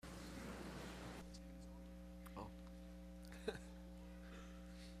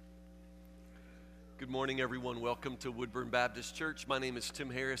morning, everyone. Welcome to Woodburn Baptist Church. My name is Tim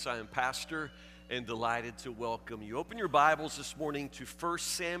Harris. I am pastor and delighted to welcome you. Open your Bibles this morning to 1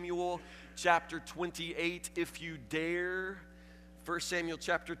 Samuel chapter 28, if you dare. 1 Samuel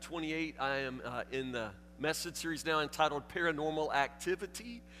chapter 28. I am in the message series now entitled Paranormal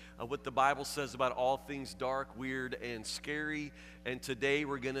Activity, what the Bible says about all things dark, weird, and scary. And today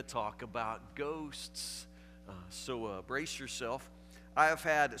we're going to talk about ghosts. So brace yourself. I have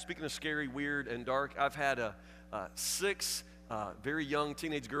had, speaking of scary, weird, and dark, I've had six very young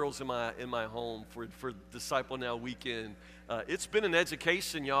teenage girls in my home for Disciple Now weekend. It's been an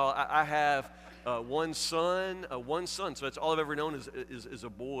education, y'all. I have one son, so that's all I've ever known is a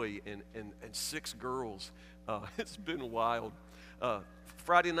boy, and six girls. It's been wild.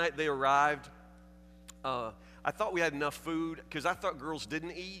 Friday night they arrived. I thought we had enough food because I thought girls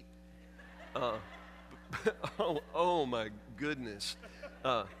didn't eat. Oh my goodness.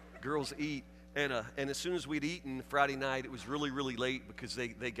 Girls eat. And as soon as we'd eaten Friday night, it was really, really late because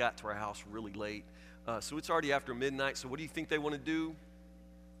they got to our house really late. So it's already after midnight. So what do you think they want to do?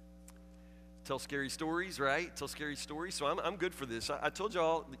 Tell scary stories, right? Tell scary stories. So I'm good for this. I told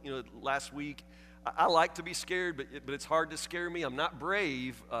y'all, last week, I like to be scared, but it's hard to scare me. I'm not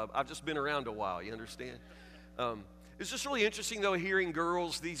brave. I've just been around a while, you understand? It's just really interesting, though, hearing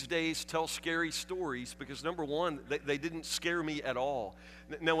girls these days tell scary stories because, number one, they didn't scare me at all.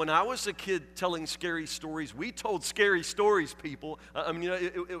 Now, when I was a kid telling scary stories, we told scary stories, people.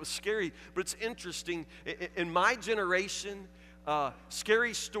 It was scary, but it's interesting. In my generation,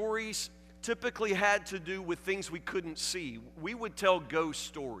 scary stories typically had to do with things we couldn't see. We would tell ghost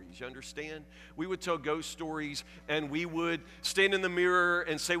stories, you understand? We would tell ghost stories, and we would stand in the mirror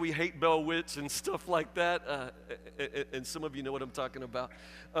and say we hate Bell Witz and stuff like that, and some of you know what I'm talking about.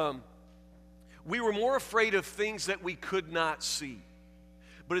 We were more afraid of things that we could not see.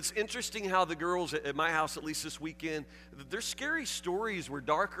 But it's interesting how the girls at my house, at least this weekend, their scary stories were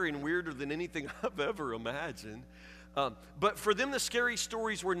darker and weirder than anything I've ever imagined. But for them, the scary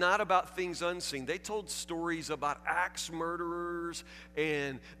stories were not about things unseen. They told stories about axe murderers,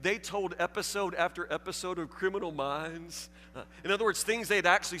 and they told episode after episode of Criminal Minds. In other words, things they'd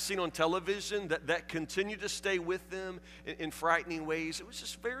actually seen on television that continued to stay with them in frightening ways. It was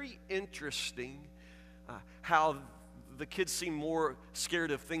just very interesting how the kids seem more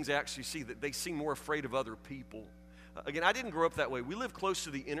scared of things they actually see, that they seem more afraid of other people. Again, I didn't grow up that way. We lived close to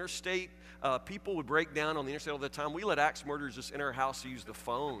the interstate. People would break down on the interstate all the time. We let axe murderers just enter our house to use the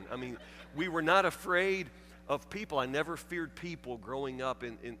phone. I mean, we were not afraid of people. I never feared people growing up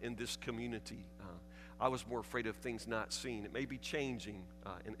in this community. I was more afraid of things not seen. It may be changing,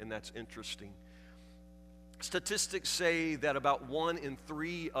 and that's interesting. Statistics say that about 1 in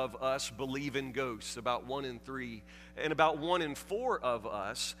 3 of us believe in ghosts, about 1 in 3. And about 1 in 4 of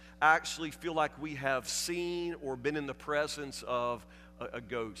us actually feel like we have seen or been in the presence of a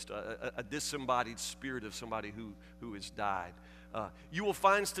ghost, a disembodied spirit of somebody who has died. You will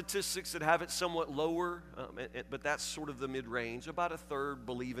find statistics that have it somewhat lower, but that's sort of the mid-range. About a third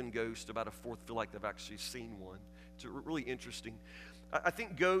believe in ghosts, about a fourth feel like they've actually seen one. It's really interesting. I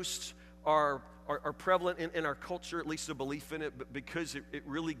think ghosts are prevalent in our culture, at least a belief in it, but because it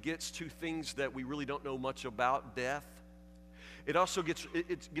really gets to things that we really don't know much about, death. It also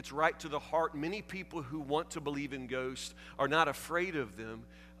gets right to the heart. Many people who want to believe in ghosts are not afraid of them.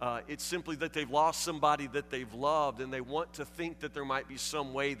 It's simply that they've lost somebody that they've loved, and they want to think that there might be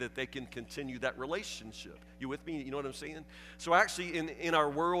some way that they can continue that relationship. You with me? You know what I'm saying? So actually, in our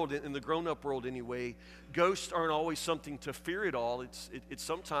world, in the grown-up world anyway, ghosts aren't always something to fear at all. It's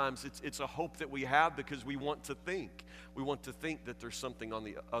sometimes a hope that we have because we want to think. We want to think that there's something on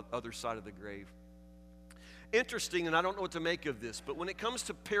the other side of the grave. Interesting, and I don't know what to make of this, but when it comes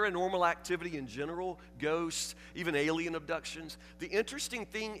to paranormal activity in general, ghosts, even alien abductions, the interesting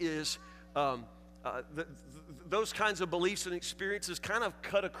thing is those kinds of beliefs and experiences kind of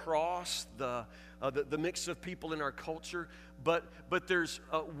cut across the mix of people in our culture, but there's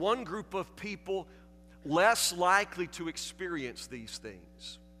one group of people less likely to experience these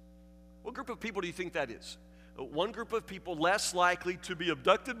things. What group of people do you think that is? One group of people less likely to be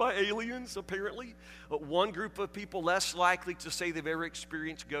abducted by aliens, apparently. One group of people less likely to say they've ever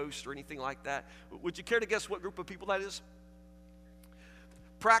experienced ghosts or anything like that. Would you care to guess what group of people that is?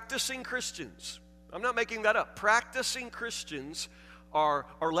 Practicing Christians. I'm not making that up. Practicing Christians are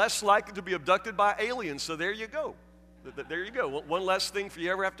less likely to be abducted by aliens. So there you go. There you go. One less thing for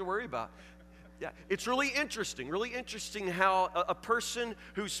you ever have to worry about. Yeah, it's really interesting how a person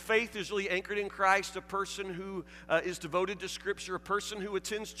whose faith is really anchored in Christ, a person who is devoted to Scripture, a person who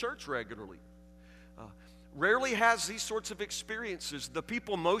attends church regularly, rarely has these sorts of experiences. The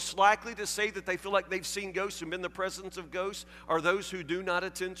people most likely to say that they feel like they've seen ghosts and been in the presence of ghosts are those who do not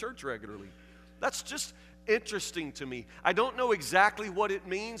attend church regularly. That's just interesting to me. I don't know exactly what it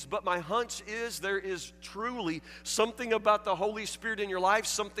means, but my hunch is there is truly something about the Holy Spirit in your life,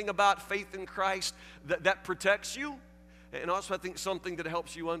 something about faith in Christ that protects you, and also I think something that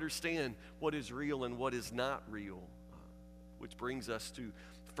helps you understand what is real and what is not real, which brings us to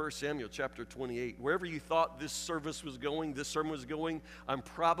 1 Samuel chapter 28. Wherever you thought this service was going, this sermon was going, I'm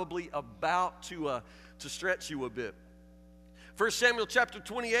probably about to stretch you a bit. 1 Samuel chapter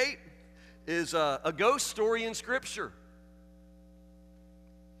 28 is a ghost story in Scripture.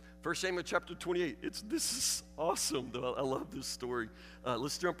 1 Samuel chapter 28. This is awesome, though. I love this story.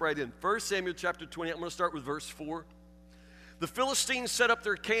 Let's jump right in. 1 Samuel chapter 28. I'm going to start with verse 4. The Philistines set up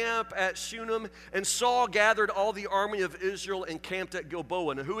their camp at Shunem, and Saul gathered all the army of Israel and camped at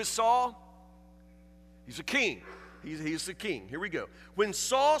Gilboa. Now, who is Saul? He's a king. He's the king. Here we go. When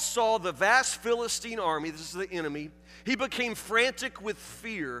Saul saw the vast Philistine army, this is the enemy, he became frantic with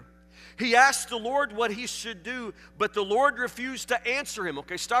fear. He asked the Lord what he should do, but the Lord refused to answer him.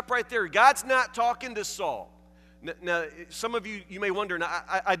 Okay, stop right there. God's not talking to Saul. Now, some of you may wonder,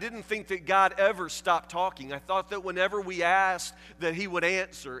 I didn't think that God ever stopped talking. I thought that whenever we asked that he would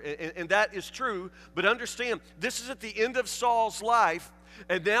answer, and that is true, but understand, this is at the end of Saul's life,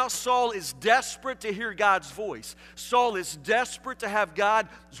 and now Saul is desperate to hear God's voice. Saul is desperate to have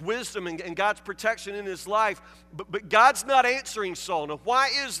God's wisdom and God's protection in his life, but God's not answering Saul. Now, why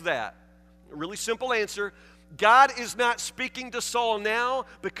is that? A really simple answer. God is not speaking to Saul now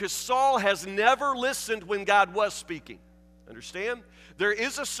because Saul has never listened when God was speaking. Understand? There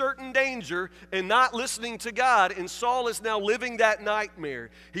is a certain danger in not listening to God, and Saul is now living that nightmare.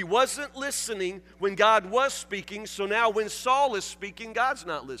 He wasn't listening when God was speaking, so now when Saul is speaking, God's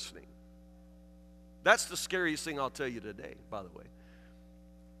not listening. That's the scariest thing I'll tell you today, by the way.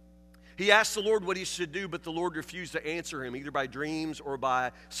 He asked the Lord what he should do, but the Lord refused to answer him, either by dreams or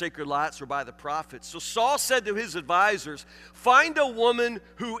by sacred lights or by the prophets. So Saul said to his advisors, "Find a woman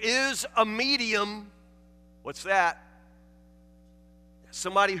who is a medium." What's that?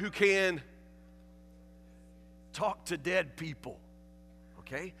 Somebody who can talk to dead people.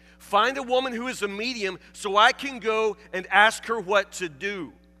 Okay? Find a woman who is a medium so I can go and ask her what to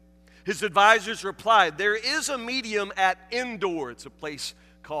do. His advisors replied, "There is a medium at Endor." It's a place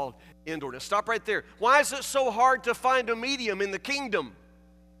called Endor. Now stop right there. Why is it so hard to find a medium in the kingdom?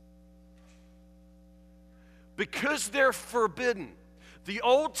 Because they're forbidden. The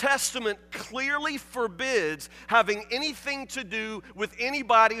Old Testament clearly forbids having anything to do with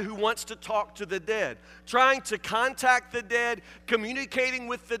anybody who wants to talk to the dead. Trying to contact the dead, communicating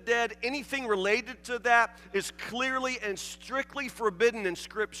with the dead, anything related to that is clearly and strictly forbidden in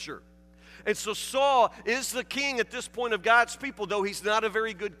Scripture. And so Saul is the king at this point of God's people, though he's not a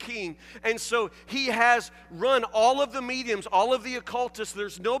very good king. And so he has run all of the mediums, all of the occultists.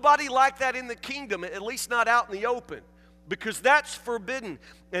 There's nobody like that in the kingdom, at least not out in the open, because that's forbidden.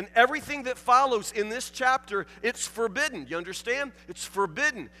 And everything that follows in this chapter, it's forbidden. You understand? It's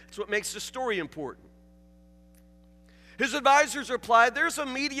forbidden. It's what makes the story important. His advisors replied, "There's a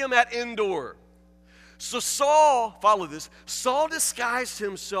medium at Endor." So Saul, follow this, Saul disguised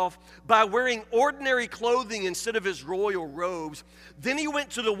himself by wearing ordinary clothing instead of his royal robes. Then he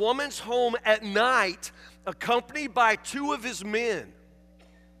went to the woman's home at night, accompanied by two of his men.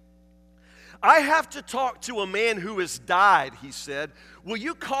 "I have to talk to a man who has died," he said. "Will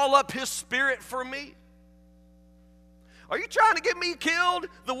you call up his spirit for me?" "Are you trying to get me killed?"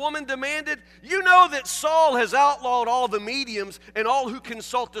 the woman demanded. "You know that Saul has outlawed all the mediums and all who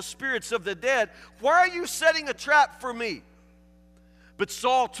consult the spirits of the dead. Why are you setting a trap for me?" But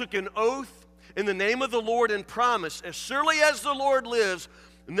Saul took an oath in the name of the Lord and promised, "As surely as the Lord lives,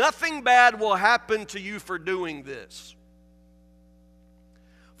 nothing bad will happen to you for doing this."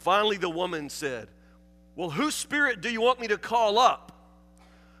 Finally, the woman said, "Well, whose spirit do you want me to call up?"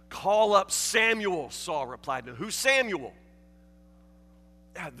 "Call up Samuel," Saul replied. "Now, who's Samuel?"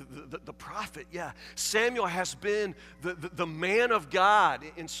 Yeah, the prophet, yeah. Samuel has been the man of God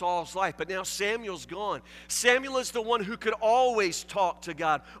in Saul's life, but now Samuel's gone. Samuel is the one who could always talk to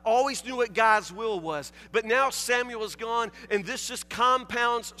God, always knew what God's will was. But now Samuel is gone, and this just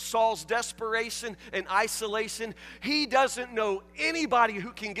compounds Saul's desperation and isolation. He doesn't know anybody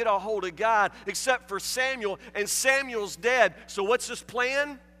who can get a hold of God except for Samuel, and Samuel's dead. So what's his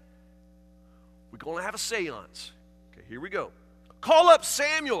plan? We're going to have a seance. Okay, here we go. "Call up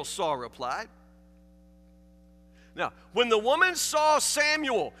Samuel," Saul replied. Now, when the woman saw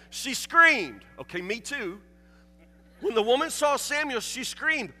Samuel, she screamed. Okay, me too. When the woman saw Samuel, she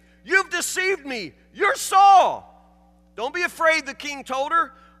screamed, You've deceived me. You're Saul." "Don't be afraid," the king told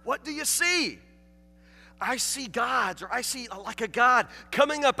her. "What do you see?" "I see gods," or "I see like a god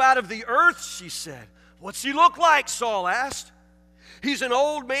coming up out of the earth," she said. "What's he look like?" Saul asked. "He's an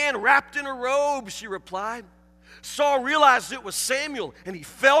old man wrapped in a robe," she replied. Saul realized it was Samuel, and he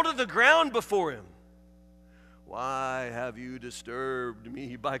fell to the ground before him. "Why have you disturbed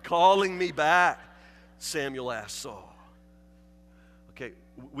me by calling me back?" Samuel asked Saul. Okay,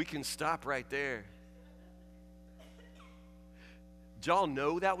 we can stop right there. Did y'all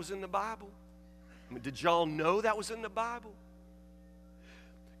know that was in the Bible? I mean, did y'all know that was in the Bible?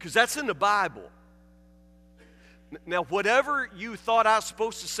 Because that's in the Bible. Now, whatever you thought I was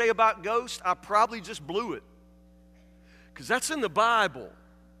supposed to say about ghosts, I probably just blew it. Because that's in the Bible.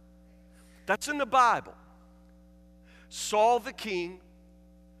 That's in the Bible. Saul the king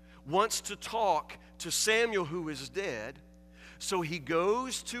wants to talk to Samuel, who is dead. So he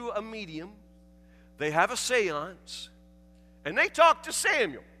goes to a medium. They have a seance. And they talk to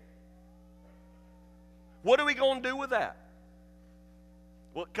Samuel. What are we going to do with that?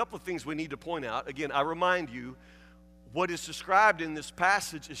 Well, a couple of things we need to point out. Again, I remind you, what is described in this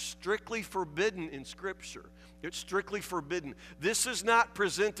passage is strictly forbidden in Scripture. It's strictly forbidden. This is not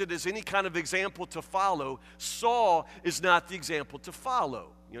presented as any kind of example to follow. Saul is not the example to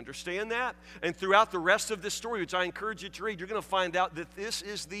follow. You understand that? And throughout the rest of this story, which I encourage you to read, you're going to find out that this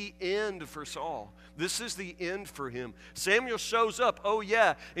is the end for Saul. This is the end for him. Samuel shows up, oh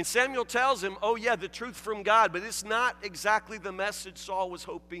yeah, and Samuel tells him, oh yeah, the truth from God, but it's not exactly the message Saul was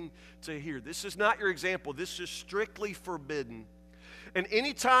hoping to hear. This is not your example. This is strictly forbidden. And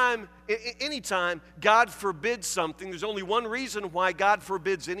anytime God forbids something, there's only one reason why God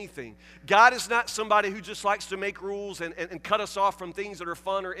forbids anything. God is not somebody who just likes to make rules and cut us off from things that are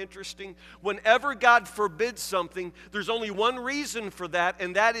fun or interesting. Whenever God forbids something, there's only one reason for that,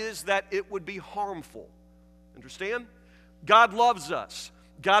 and that is that it would be harmful. Understand? God loves us.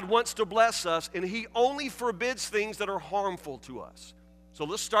 God wants to bless us, and He only forbids things that are harmful to us. So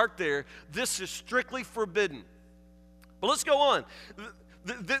let's start there. This is strictly forbidden. But let's go on.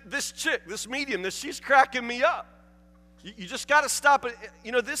 This chick, this medium, she's cracking me up. You just got to stop it.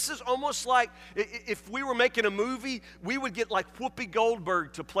 You know, this is almost like if we were making a movie, we would get like Whoopi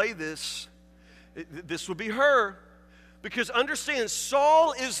Goldberg to play this. This would be her. Because understand,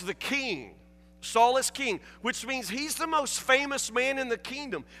 Saul is the king. Saul is king, which means he's the most famous man in the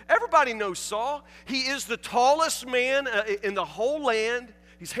kingdom. Everybody knows Saul. He is the tallest man in the whole land.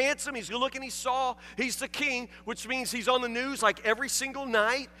 He's handsome, he's good looking, he's Saul. He's the king, which means he's on the news like every single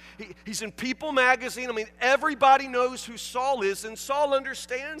night. He's in People magazine. I mean, everybody knows who Saul is, and Saul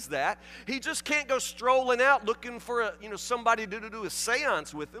understands that. He just can't go strolling out looking for somebody to do a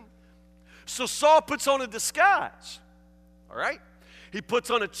seance with him. So Saul puts on a disguise, all right? He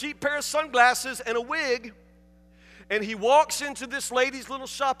puts on a cheap pair of sunglasses and a wig, and he walks into this lady's little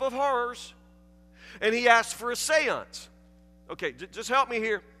shop of horrors, and he asks for a seance. Okay, just help me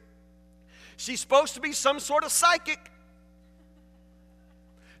here. She's supposed to be some sort of psychic.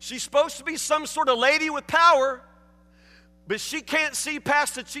 She's supposed to be some sort of lady with power, but she can't see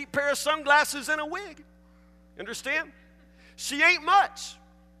past a cheap pair of sunglasses and a wig. Understand? She ain't much.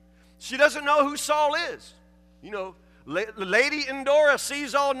 She doesn't know who Saul is. You know, Lady Endora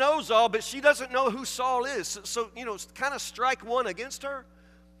sees all, knows all, but she doesn't know who Saul is. So kind of strike one against her.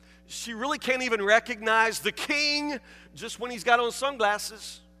 She really can't even recognize the king just when he's got on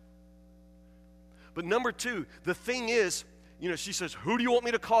sunglasses. But number two, the thing is, she says, "Who do you want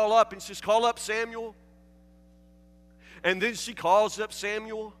me to call up?" And she says, "Call up Samuel." And then she calls up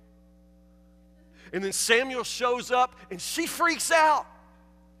Samuel. And then Samuel shows up and she freaks out.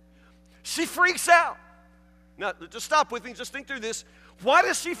 She freaks out. Now, just stop with me. Just think through this. Why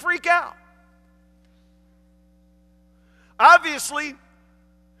does she freak out? Obviously,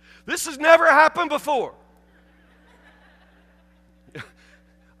 this has never happened before.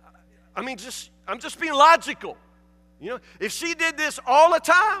 I mean, I'm just being logical. If she did this all the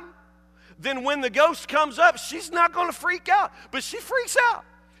time, then when the ghost comes up, she's not going to freak out. But she freaks out.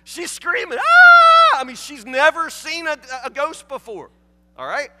 She's screaming, "Ah!" I mean, she's never seen a ghost before. All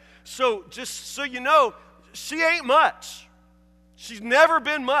right? So just so you know, she ain't much. She's never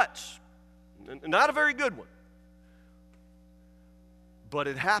been much. Not a very good one. But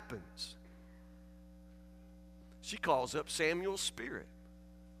it happens. She calls up Samuel's spirit,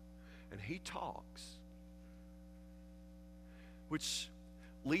 and he talks. Which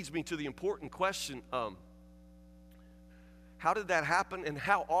leads me to the important question, how did that happen, and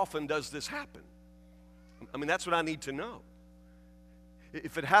how often does this happen? I mean, that's what I need to know.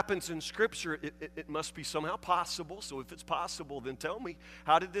 If it happens in Scripture, it must be somehow possible. So if it's possible, then tell me,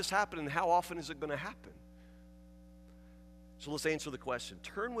 how did this happen and how often is it going to happen? So let's answer the question.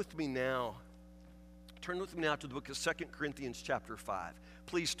 Turn with me now to the book of 2 Corinthians chapter 5.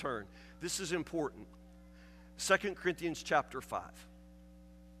 Please turn. This is important. 2 Corinthians chapter 5.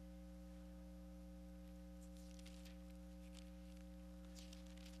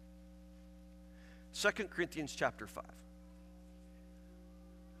 2 Corinthians chapter 5.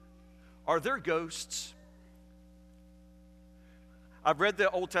 Are there ghosts? I've read the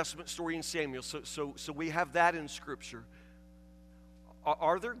Old Testament story in Samuel, so we have that in Scripture.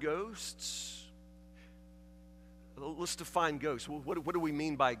 Are there ghosts? Let's define ghosts. What do we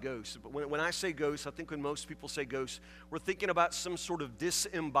mean by ghosts? When I say ghosts, I think when most people say ghosts, we're thinking about some sort of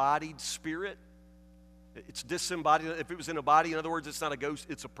disembodied spirit. It's disembodied. If it was in a body, in other words, it's not a ghost,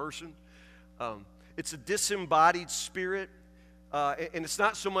 it's a person. It's a disembodied spirit. And it's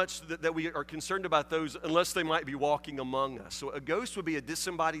not so much that we are concerned about those unless they might be walking among us. So a ghost would be a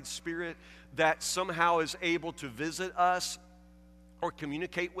disembodied spirit that somehow is able to visit us or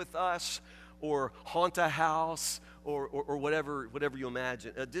communicate with us or haunt a house or whatever you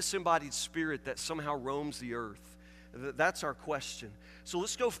imagine. A disembodied spirit that somehow roams the earth. That's our question. So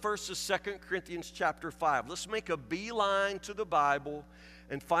let's go first to 2 Corinthians chapter 5. Let's make a beeline to the Bible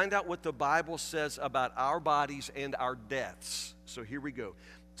and find out what the Bible says about our bodies and our deaths. So here we go.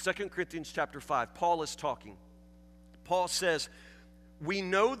 2 Corinthians chapter 5, Paul is talking. Paul says, we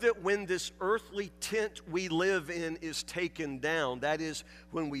know that when this earthly tent we live in is taken down, that is,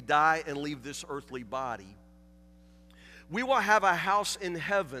 when we die and leave this earthly body, we will have a house in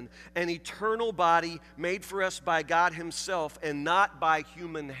heaven, an eternal body made for us by God Himself and not by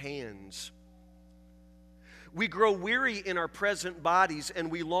human hands. We grow weary in our present bodies,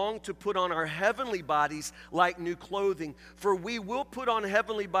 and we long to put on our heavenly bodies like new clothing. For we will put on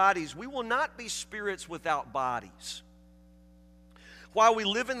heavenly bodies. We will not be spirits without bodies. While we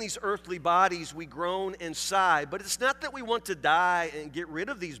live in these earthly bodies, we groan and sigh. But it's not that we want to die and get rid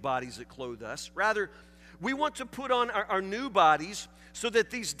of these bodies that clothe us. Rather, we want to put on our new bodies so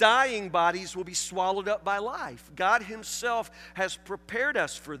that these dying bodies will be swallowed up by life. God Himself has prepared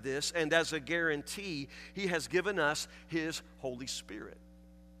us for this, and as a guarantee, He has given us His Holy Spirit.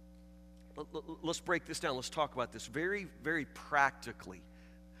 Let's break this down. Let's talk about this very, very practically.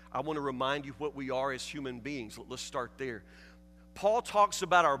 I want to remind you what we are as human beings. Let's start there. Paul talks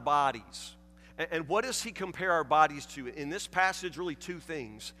about our bodies. And what does he compare our bodies to? In this passage, really two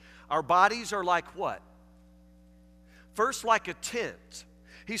things. Our bodies are like what? First, like a tent.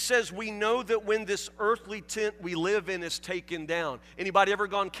 He says, we know that when this earthly tent we live in is taken down. Anybody ever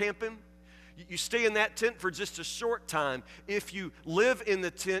gone camping? You stay in that tent for just a short time. If you live in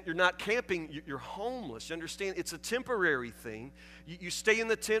the tent, you're not camping, you're homeless. You understand? It's a temporary thing. You stay in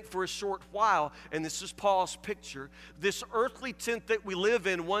the tent for a short while, and this is Paul's picture. This earthly tent that we live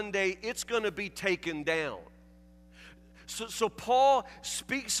in, one day, it's going to be taken down. So Paul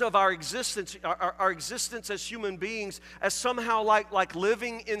speaks of our existence as human beings as somehow like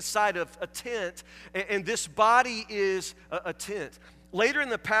living inside of a tent, and this body is a tent. Later in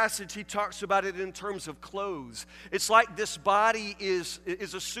the passage, he talks about it in terms of clothes. It's like this body is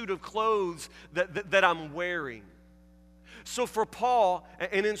a suit of clothes that I'm wearing. So for Paul,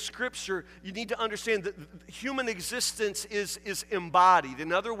 and in Scripture, you need to understand that human existence is embodied.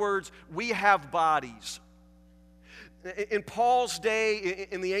 In other words, we have bodies. In Paul's day,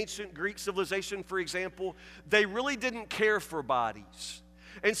 in the ancient Greek civilization, for example, they really didn't care for bodies.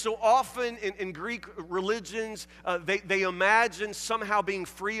 And so often in Greek religions, they imagine somehow being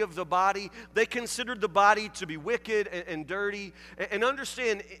free of the body. They considered the body to be wicked and dirty. And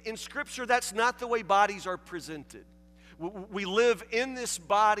understand, in Scripture, that's not the way bodies are presented. We live in this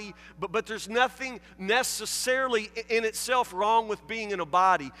body, but there's nothing necessarily in itself wrong with being in a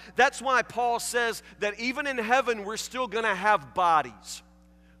body. That's why Paul says that even in heaven, we're still going to have bodies.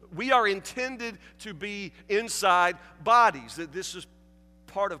 We are intended to be inside bodies. This is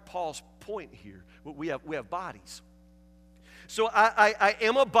part of Paul's point here. We have bodies. So I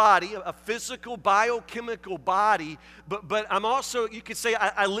am a body, a physical, biochemical body, but I'm also, you could say,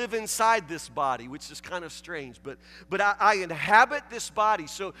 I live inside this body, which is kind of strange, but I inhabit this body.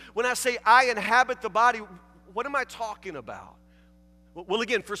 So when I say I inhabit the body, what am I talking about? Well,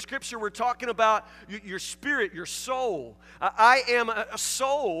 again, for Scripture, we're talking about your spirit, your soul. I am a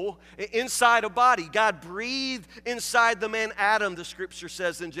soul inside a body. God breathed inside the man Adam, the Scripture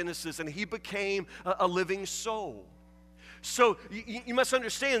says in Genesis, and he became a living soul. So you must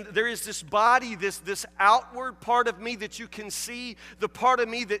understand, there is this body, this outward part of me that you can see, the part of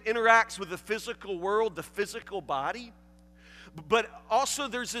me that interacts with the physical world, the physical body. But also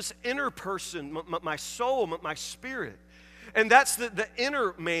there's this inner person, my soul, my spirit. And that's the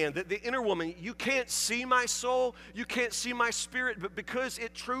inner man, the inner woman. You can't see my soul, you can't see my spirit, but because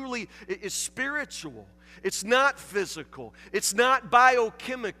it truly is spiritual. It's not physical. It's not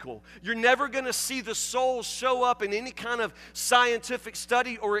biochemical. You're never going to see the soul show up in any kind of scientific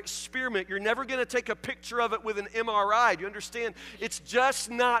study or experiment. You're never going to take a picture of it with an MRI. Do you understand? It's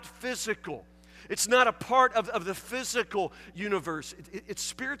just not physical. It's not a part of the physical universe. It's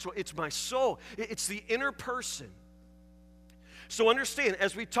spiritual. It's my soul. It's the inner person. So understand,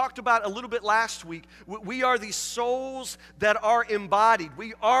 as we talked about a little bit last week, we are these souls that are embodied.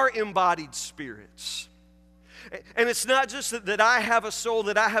 We are embodied spirits. And it's not just that I have a soul,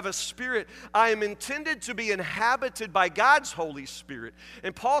 that I have a spirit. I am intended to be inhabited by God's Holy Spirit.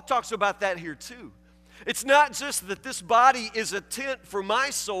 And Paul talks about that here too. It's not just that this body is a tent for my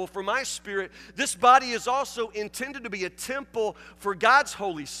soul, for my spirit. This body is also intended to be a temple for God's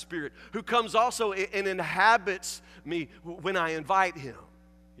Holy Spirit, who comes also and inhabits me when I invite Him.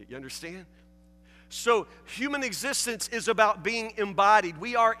 You understand? So human existence is about being embodied.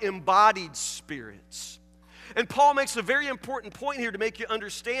 We are embodied spirits. And Paul makes a very important point here to make you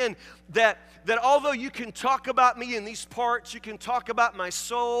understand that although you can talk about me in these parts, you can talk about my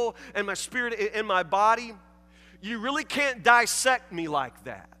soul and my spirit and my body, you really can't dissect me like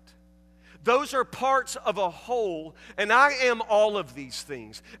that. Those are parts of a whole, and I am all of these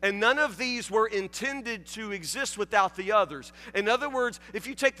things. And none of these were intended to exist without the others. In other words, if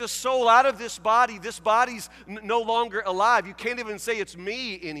you take the soul out of this body's no longer alive. You can't even say it's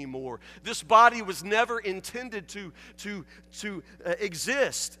me anymore. This body was never intended to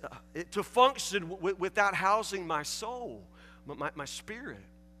exist, to function without housing my soul, my spirit.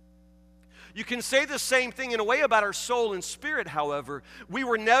 You can say the same thing in a way about our soul and spirit, however. We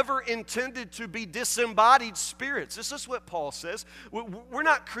were never intended to be disembodied spirits. This is what Paul says. We're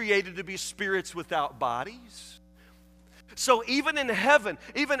not created to be spirits without bodies. So even in heaven,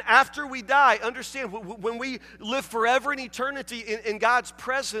 even after we die, understand, when we live forever in eternity in God's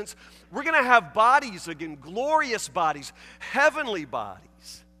presence, we're going to have bodies again, glorious bodies, heavenly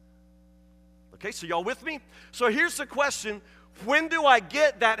bodies. Okay, so y'all with me? So here's the question. When do I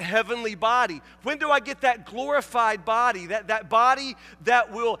get that heavenly body? When do I get that glorified body, that body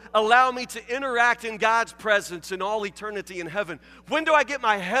that will allow me to interact in God's presence in all eternity in heaven? When do I get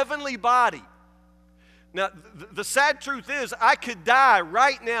my heavenly body? Now, the sad truth is, I could die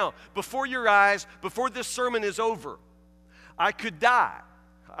right now before your eyes, before this sermon is over. I could die.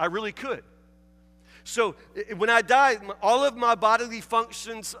 I really could. So when I die, all of my bodily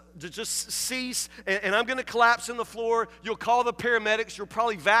functions just cease, and I'm going to collapse on the floor. You'll call the paramedics. You'll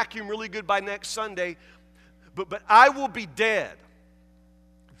probably vacuum really good by next Sunday. But I will be dead.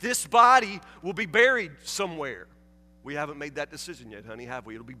 This body will be buried somewhere. We haven't made that decision yet, honey, have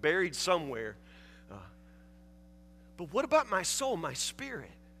we? It'll be buried somewhere. But what about my soul, my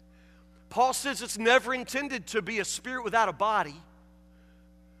spirit? Paul says it's never intended to be a spirit without a body.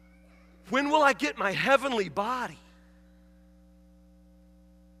 When will I get my heavenly body?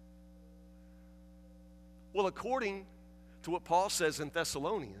 Well, according to what Paul says in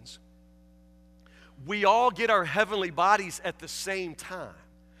Thessalonians, we all get our heavenly bodies at the same time.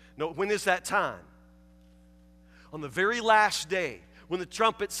 No, when is that time? On the very last day, when the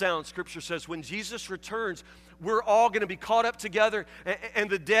trumpet sounds, Scripture says, when Jesus returns, we're all going to be caught up together, and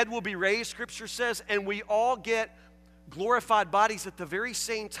the dead will be raised, Scripture says, and we all get glorified bodies at the very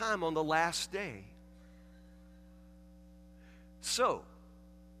same time on the last day. So,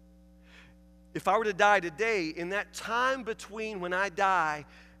 if I were to die today, in that time between when I die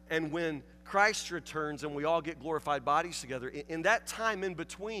and when Christ returns and we all get glorified bodies together, in that time in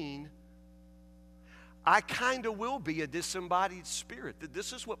between, I kind of will be a disembodied spirit.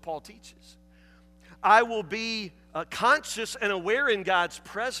 This is what Paul teaches. I will be conscious and aware in God's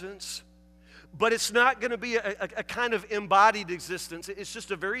presence, but it's not going to be a kind of embodied existence. It's just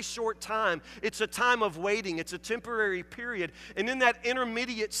a very short time. It's a time of waiting. It's a temporary period. And in that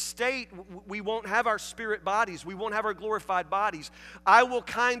intermediate state, we won't have our spirit bodies. We won't have our glorified bodies. I will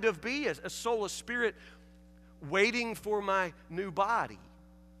kind of be a soul, a spirit, waiting for my new body.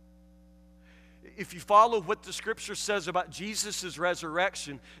 If you follow what the Scripture says about Jesus'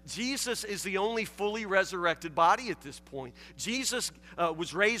 resurrection, Jesus is the only fully resurrected body at this point. Jesus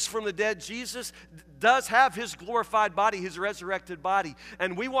was raised from the dead. Jesus does have His glorified body, His resurrected body,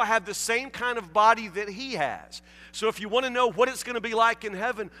 and we will have the same kind of body that He has. So if you want to know what it's going to be like in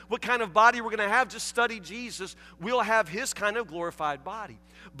heaven, what kind of body we're going to have, just study Jesus. We'll have His kind of glorified body.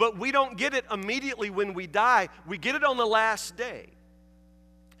 But we don't get it immediately when we die. We get it on the last day.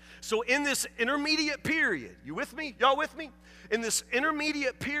 So in this intermediate period, you with me? Y'all with me? In this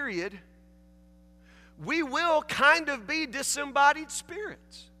intermediate period, we will kind of be disembodied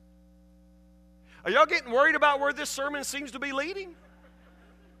spirits. Are y'all getting worried about where this sermon seems to be leading?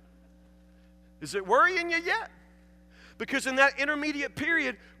 Is it worrying you yet? Because in that intermediate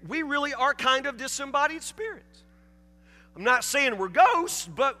period, we really are kind of disembodied spirits. I'm not saying we're ghosts,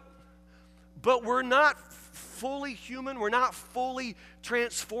 but we're not fully human. We're not fully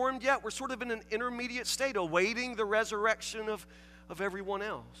transformed yet. We're sort of in an intermediate state, awaiting the resurrection of everyone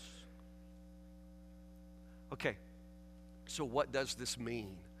else. Okay, so what does this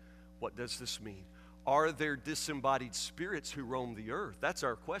mean? What does this mean? Are there disembodied spirits who roam the earth? That's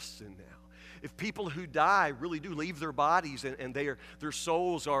our question now. If people who die really do leave their bodies and their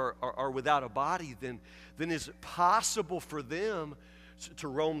souls are without a body, then is it possible for them to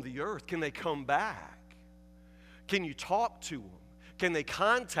roam the earth? Can they come back? Can you talk to them? Can they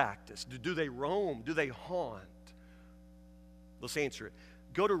contact us? Do they roam? Do they haunt? Let's answer it.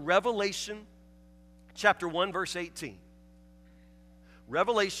 Go to Revelation chapter 1, verse 18.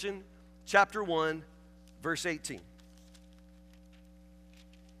 Revelation chapter 1, verse 18.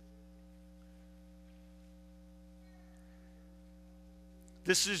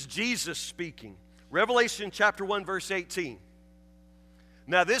 This is Jesus speaking. Revelation chapter 1, verse 18.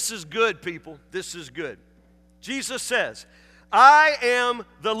 Now this is good, people. This is good. Jesus says, I am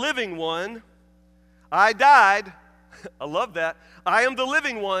the living one. I died. I love that. I am the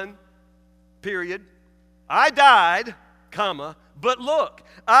living one, period. I died, comma, but look,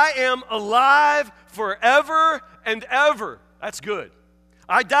 I am alive forever and ever. That's good.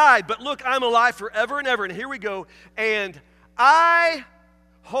 I died, but look, I'm alive forever and ever. And here we go. And I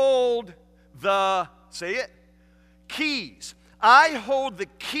hold the, say it, keys. I hold the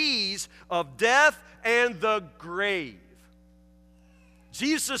keys of death and the grave.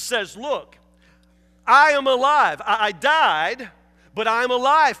 Jesus says, look, I am alive. I died, but I'm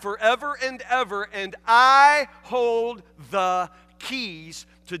alive forever and ever, and I hold the keys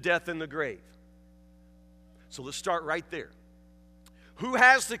to death and the grave. So let's start right there. Who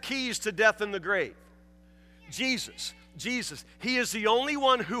has the keys to death and the grave? Jesus. Jesus. He is the only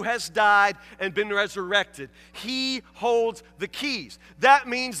one who has died and been resurrected. He holds the keys. That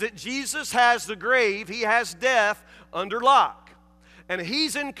means that Jesus has the grave, he has death under lock. And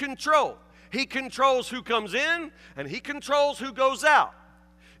he's in control. He controls who comes in and he controls who goes out.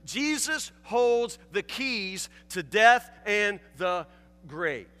 Jesus holds the keys to death and the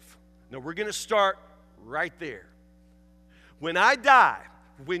grave. Now we're going to start right there. When I die,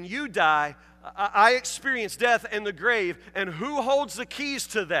 when you die, I experience death and the grave. And who holds the keys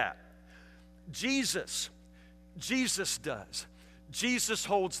to that? Jesus. Jesus does. Jesus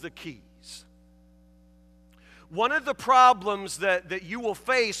holds the keys. One of the problems that you will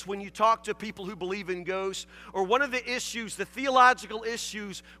face when you talk to people who believe in ghosts, or one of the issues, the theological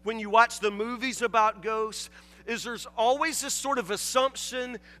issues when you watch the movies about ghosts, is there's always this sort of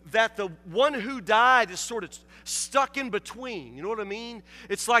assumption that the one who died is sort of stuck in between. You know what I mean?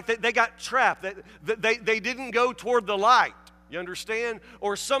 It's like they got trapped. They didn't go toward the light. You understand?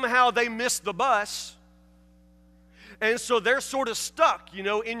 Or somehow they missed the bus. And so they're sort of stuck,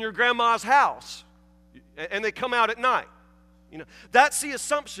 in your grandma's house. And they come out at night. That's the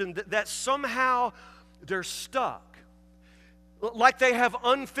assumption that somehow they're stuck. Like they have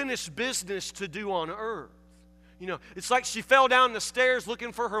unfinished business to do on earth. It's like she fell down the stairs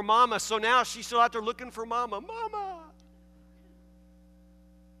looking for her mama, so now she's still out there looking for mama. Mama!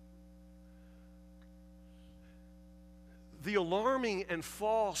 The alarming and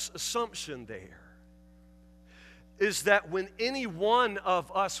false assumption there is that when any one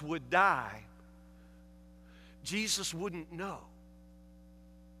of us would die, Jesus wouldn't know.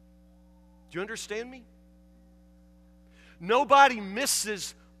 Do you understand me? Nobody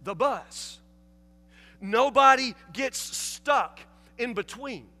misses the bus. Nobody gets stuck in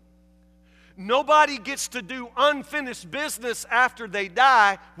between. Nobody gets to do unfinished business after they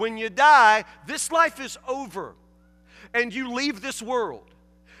die. When you die, this life is over, and you leave this world.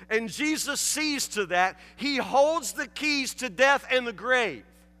 And Jesus sees to that. He holds the keys to death and the grave.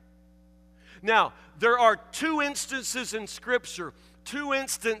 Now, there are two instances in Scripture, two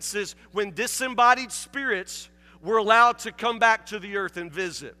instances when disembodied spirits were allowed to come back to the earth and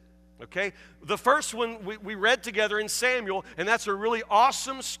visit. Okay? The first one we read together in Samuel, and that's a really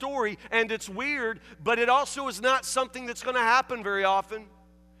awesome story, and it's weird, but it also is not something that's going to happen very often.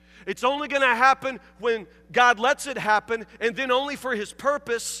 It's only going to happen when God lets it happen, and then only for His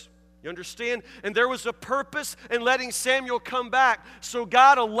purpose. You understand? And there was a purpose in letting Samuel come back, so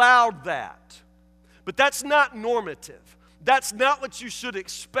God allowed that. But that's not normative. That's not what you should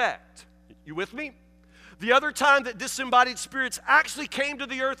expect. You with me? The other time that disembodied spirits actually came to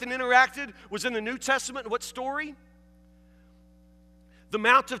the earth and interacted was in the New Testament. What story? The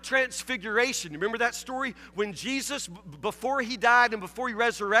Mount of Transfiguration. Remember that story? When Jesus, before he died and before he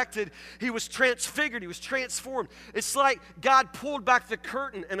resurrected, he was transfigured, he was transformed. It's like God pulled back the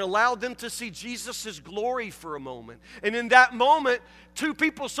curtain and allowed them to see Jesus' glory for a moment. And in that moment, two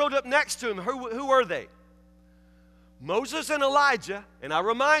people showed up next to him. Who were they? Moses and Elijah. And I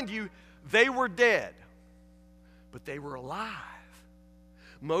remind you, they were dead, but they were alive.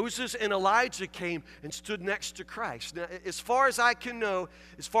 Moses and Elijah came and stood next to Christ. Now, as far as I can know,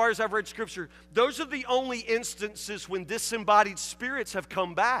 as far as I've read Scripture, those are the only instances when disembodied spirits have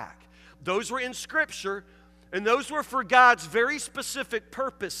come back. Those were in Scripture, and those were for God's very specific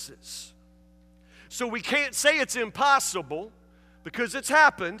purposes. So we can't say it's impossible because it's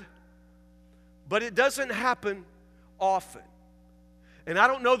happened, but it doesn't happen often. And I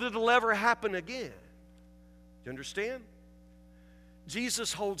don't know that it'll ever happen again. You understand?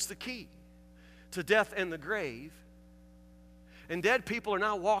 Jesus holds the key to death and the grave. And dead people are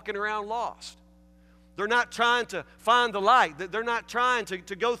not walking around lost. They're not trying to find the light. They're not trying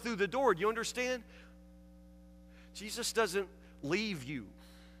to go through the door. Do you understand? Jesus doesn't leave you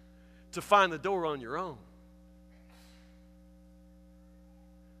to find the door on your own.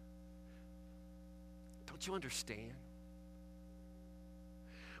 Don't you understand?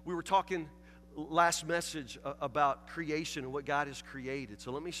 We were talking last message about creation and what God has created.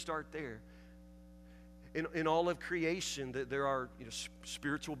 So let me start there. In all of creation, that there are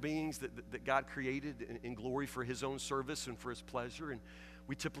spiritual beings that God created in glory for His own service and for His pleasure. And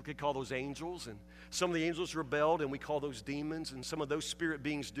we typically call those angels. And some of the angels rebelled, and we call those demons. And some of those spirit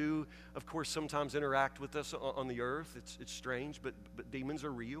beings do, of course, sometimes interact with us on the earth. It's strange, but demons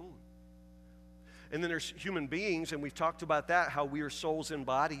are real. And then there's human beings, and we've talked about that, how we are souls and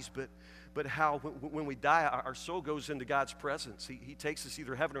bodies, but how when we die, our soul goes into God's presence. He takes us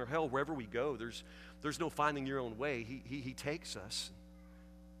either heaven or hell, wherever we go. There's no finding your own way. He takes us.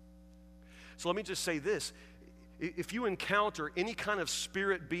 So let me just say this. If you encounter any kind of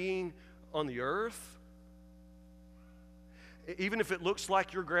spirit being on the earth, even if it looks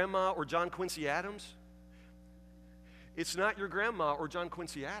like your grandma or John Quincy Adams, it's not your grandma or John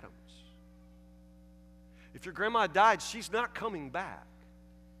Quincy Adams. If your grandma died, she's not coming back.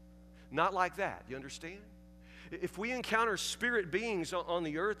 Not like that. You understand? If we encounter spirit beings on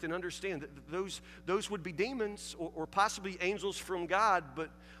the earth, and understand that those would be demons or possibly angels from God,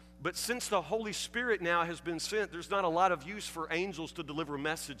 but since the Holy Spirit now has been sent, there's not a lot of use for angels to deliver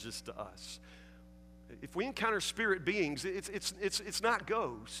messages to us. If we encounter spirit beings, it's not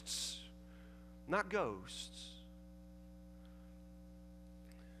ghosts. Not ghosts.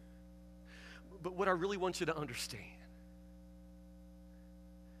 But what I really want you to understand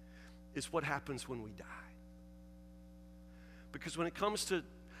is what happens when we die. Because when it comes to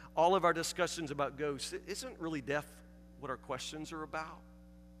all of our discussions about ghosts, isn't really death what our questions are about?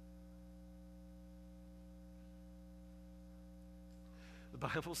 The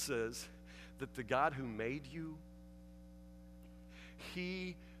Bible says that the God who made you,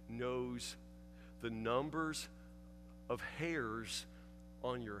 He knows the numbers of hairs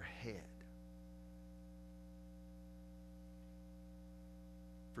on your head.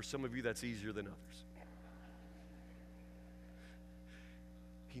 For some of you, that's easier than others.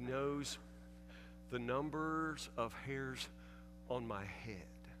 He knows the numbers of hairs on my head.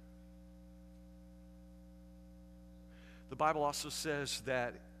 The Bible also says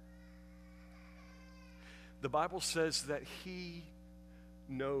that He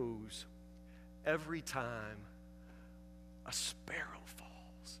knows every time a sparrow falls.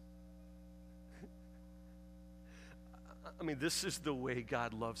 I mean, this is the way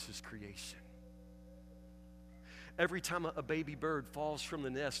God loves His creation. Every time a baby bird falls from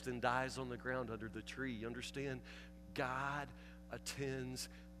the nest and dies on the ground under the tree, you understand? God attends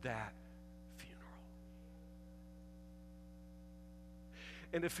that funeral.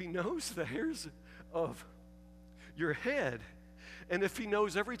 And if He knows the hairs of your head, and if He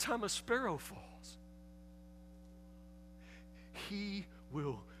knows every time a sparrow falls, He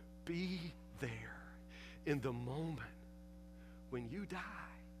will be there in the moment when you die.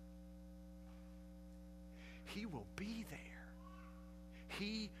 He will be there.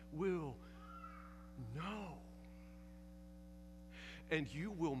 He will know. And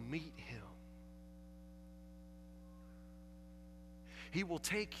you will meet Him. He will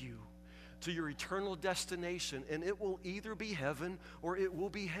take you to your eternal destination, and it will either be heaven or it will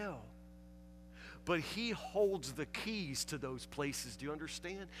be hell. but he holds the keys to those places. Do you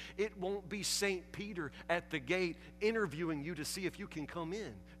understand? It won't be St. Peter at the gate interviewing you to see if you can come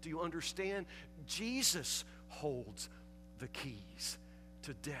in. Do you understand? Jesus holds the keys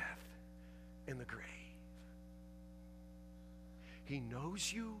to death and the grave. He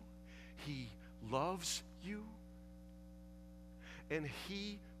knows you, he loves you, and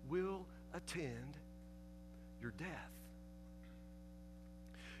he will attend your death.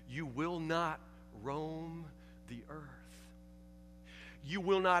 You will not roam the earth. You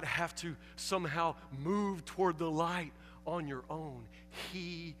will not have to somehow move toward the light on your own.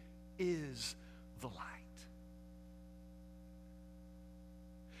 He is the light.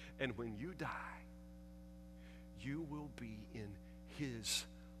 And when you die, you will be in his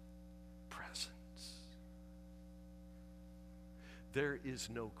presence. There is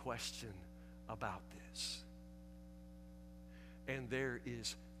no question about this. And there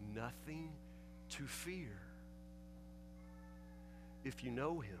is nothing to fear if you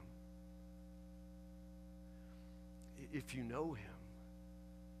know him. If you know him,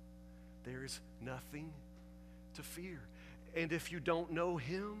 there is nothing to fear. And if you don't know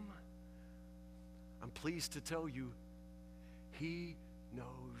him, I'm pleased to tell you, he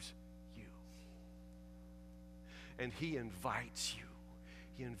knows you. And he invites you.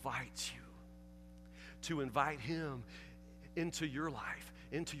 He invites you to invite him into your life,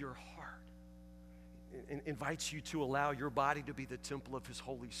 into your heart. Invites you to allow your body to be the temple of his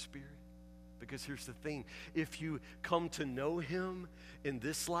Holy Spirit. Because here's the thing, if you come to know him in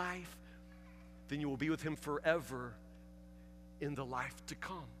this life, then you will be with him forever in the life to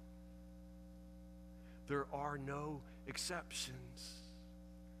come. There are no exceptions.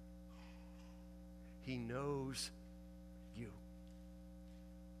 He knows you.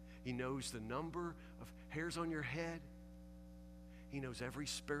 He knows the number of hairs on your head. He knows every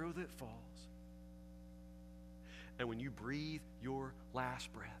sparrow that falls. And when you breathe your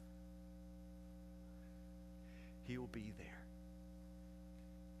last breath, he will be there.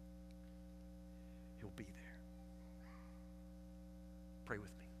 He'll be there. Pray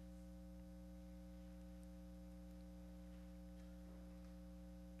with me.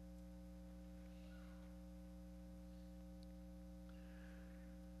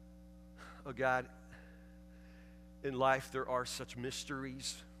 Oh God, in life there are such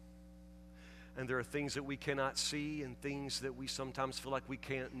mysteries, and there are things that we cannot see and things that we sometimes feel like we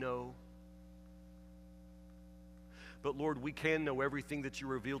can't know. But Lord, we can know everything that you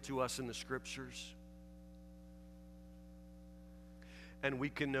reveal to us in the Scriptures. And we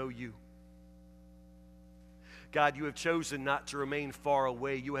can know you. God, you have chosen not to remain far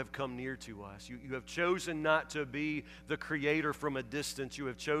away. You have come near to us. You have chosen not to be the creator from a distance. You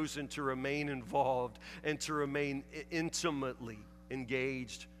have chosen to remain involved and to remain intimately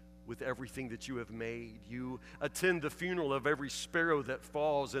engaged with everything that you have made. You attend the funeral of every sparrow that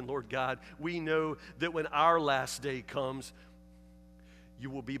falls. And Lord God, we know that when our last day comes, you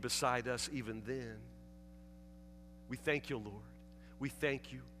will be beside us even then. We thank you, Lord. We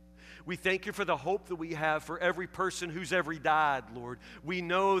thank you. We thank you for the hope that we have for every person who's ever died, Lord. We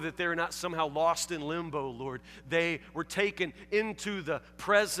know that they're not somehow lost in limbo, Lord. They were taken into the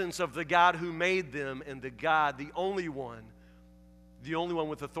presence of the God who made them, and the God, the only one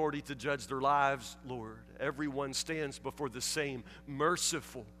with authority to judge their lives, Lord. Everyone stands before the same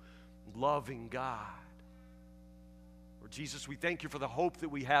merciful, loving God. Lord Jesus, we thank you for the hope that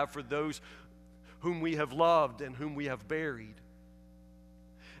we have for those whom we have loved and whom we have buried.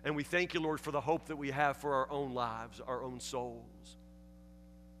 And we thank you, Lord, for the hope that we have for our own lives, our own souls.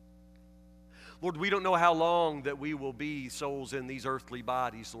 Lord, we don't know how long that we will be souls in these earthly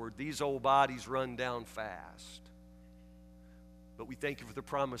bodies, Lord. These old bodies run down fast. But we thank you for the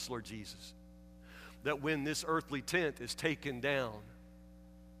promise, Lord Jesus, that when this earthly tent is taken down,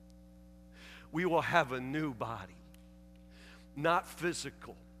 we will have a new body. Not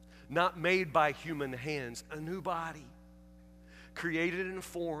physical, not made by human hands, a new body. Created and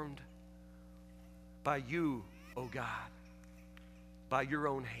formed by you, oh God, by your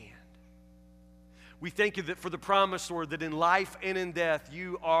own hand. We thank you that for the promise, Lord, that in life and in death,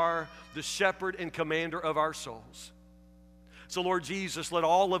 you are the shepherd and commander of our souls. So, Lord Jesus, let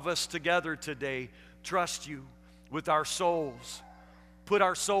all of us together today trust you with our souls. Put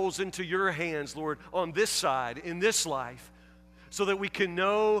our souls into your hands, Lord, on this side, in this life, so that we can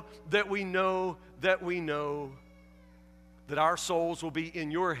know that we know that we know that our souls will be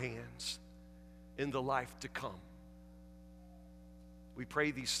in your hands in the life to come. We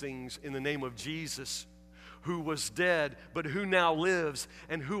pray these things in the name of Jesus, who was dead, but who now lives,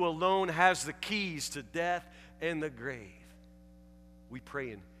 and who alone has the keys to death and the grave. We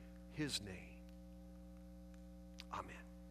pray in his name.